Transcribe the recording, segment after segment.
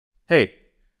Hey,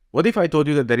 what if I told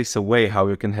you that there is a way how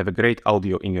you can have a great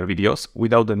audio in your videos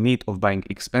without the need of buying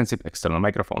expensive external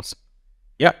microphones?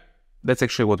 Yeah, that's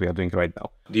actually what we are doing right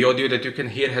now. The audio that you can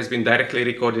hear has been directly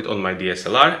recorded on my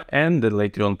DSLR and then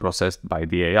later on processed by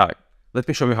the AI. Let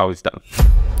me show you how it's done.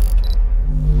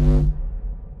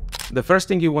 The first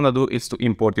thing you want to do is to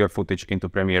import your footage into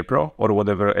Premiere Pro or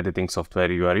whatever editing software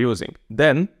you are using.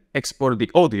 Then export the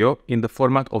audio in the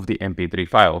format of the MP3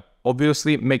 file.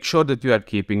 Obviously, make sure that you are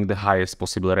keeping the highest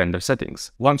possible render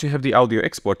settings. Once you have the audio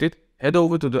exported, head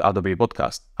over to the Adobe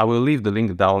Podcast. I will leave the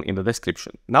link down in the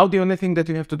description. Now the only thing that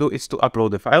you have to do is to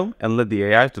upload the file and let the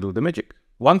AI to do the magic.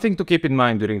 One thing to keep in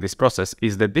mind during this process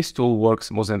is that this tool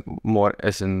works more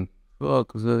as an...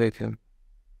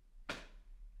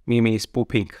 Mimi is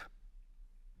pooping.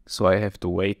 So I have to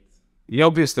wait. Yeah,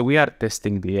 obviously we are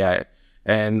testing the AI,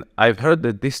 and I've heard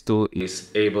that this tool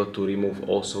is able to remove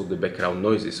also the background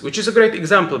noises, which is a great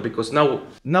example because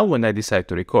now when I decide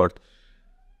to record,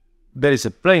 there is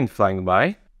a plane flying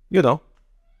by,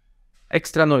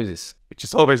 extra noises, which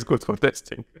is always good for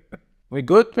testing. We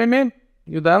good, Mimi?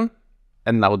 You done?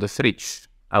 And now the fridge.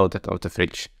 I will take out the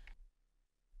fridge.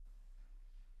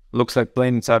 Looks like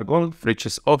planes are gone, fridge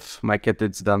is off, my cat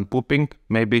is done pooping,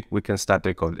 maybe we can start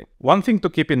recording. One thing to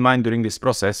keep in mind during this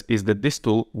process is that this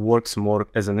tool works more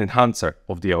as an enhancer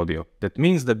of the audio. That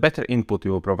means the better input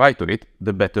you will provide to it,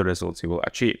 the better results you will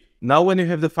achieve. Now when you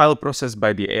have the file processed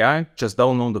by the AI, just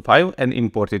download the file and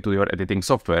import it to your editing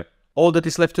software. All that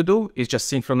is left to do is just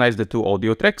synchronize the two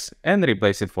audio tracks and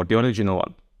replace it for the original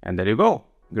one. And there you go.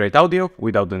 Great audio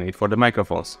without the need for the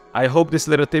microphones. I hope this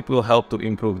little tip will help to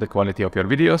improve the quality of your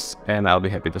videos, and I'll be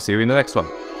happy to see you in the next one.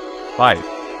 Bye.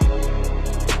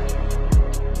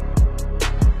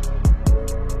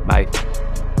 Bye.